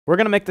We're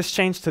going to make this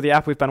change to the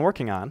app we've been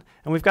working on,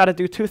 and we've got to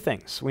do two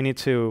things. We need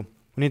to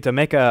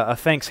make a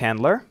thanks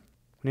handler.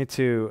 We need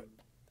to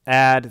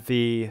add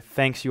the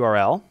thanks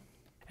URL,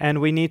 and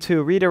we need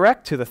to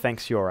redirect to the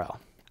thanks URL.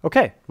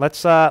 Okay,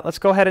 let's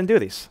go ahead and do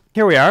these.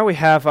 Here we are. We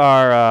have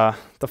our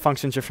the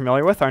functions you're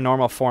familiar with, our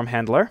normal form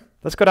handler.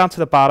 Let's go down to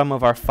the bottom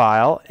of our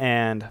file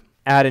and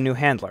add a new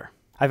handler.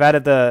 I've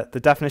added the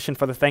definition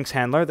for the thanks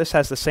handler. This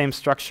has the same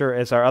structure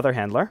as our other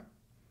handler.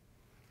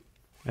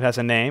 It has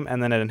a name,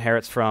 and then it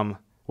inherits from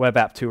web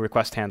app to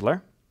request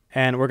handler.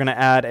 And we're going to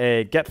add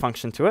a get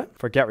function to it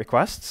for get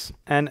requests.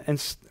 And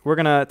we're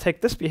going to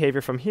take this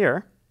behavior from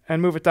here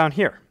and move it down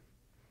here.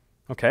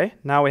 Okay,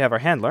 now we have our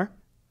handler.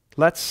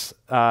 Let's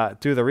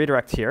do the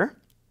redirect here.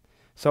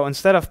 So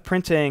instead of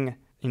printing,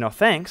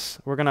 thanks,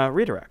 we're going to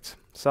redirect.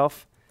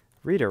 Self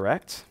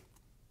redirect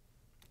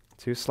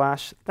to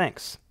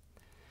 /thanks.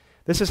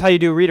 This is how you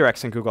do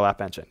redirects in Google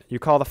App Engine. You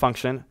call the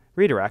function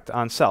redirect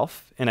on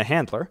self in a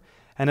handler,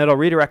 and it'll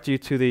redirect you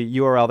to the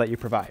URL that you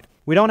provide.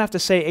 We don't have to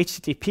say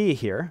HTTP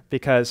here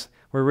because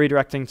we're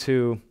redirecting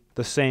to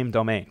the same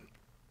domain.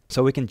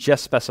 So we can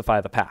just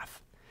specify the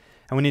path.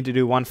 And we need to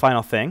do one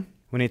final thing.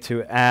 We need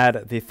to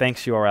add the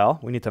thanks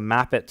URL. We need to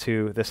map it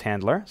to this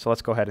handler. So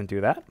let's go ahead and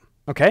do that.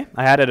 Okay,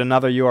 I added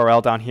another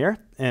URL down here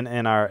in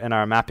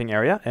our mapping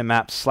area. It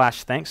maps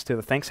 /thanks to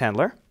the thanks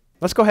handler.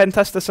 Let's go ahead and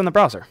test this in the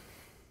browser.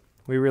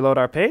 We reload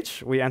our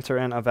page. We enter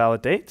in a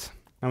valid date,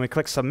 and we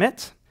click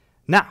submit.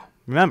 Now,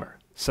 remember,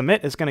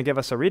 submit is going to give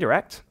us a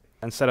redirect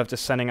instead of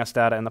just sending us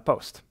data in the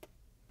post.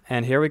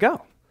 And here we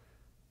go.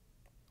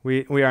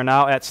 We are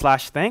now at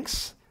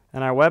 /thanks,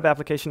 and our web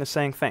application is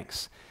saying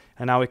thanks.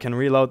 And now we can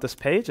reload this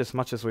page as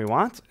much as we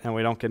want, and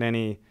we don't get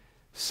any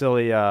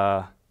silly,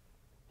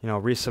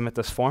 resubmit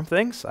this form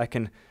things. I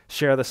can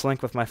share this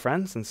link with my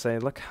friends and say,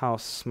 look how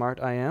smart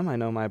I am. I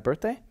know my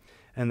birthday.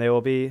 And they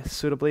will be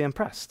suitably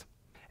impressed.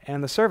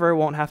 And the server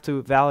won't have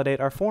to validate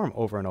our form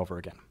over and over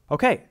again.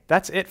 Okay,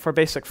 that's it for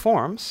basic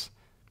forms.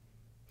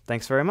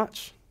 Thanks very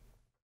much.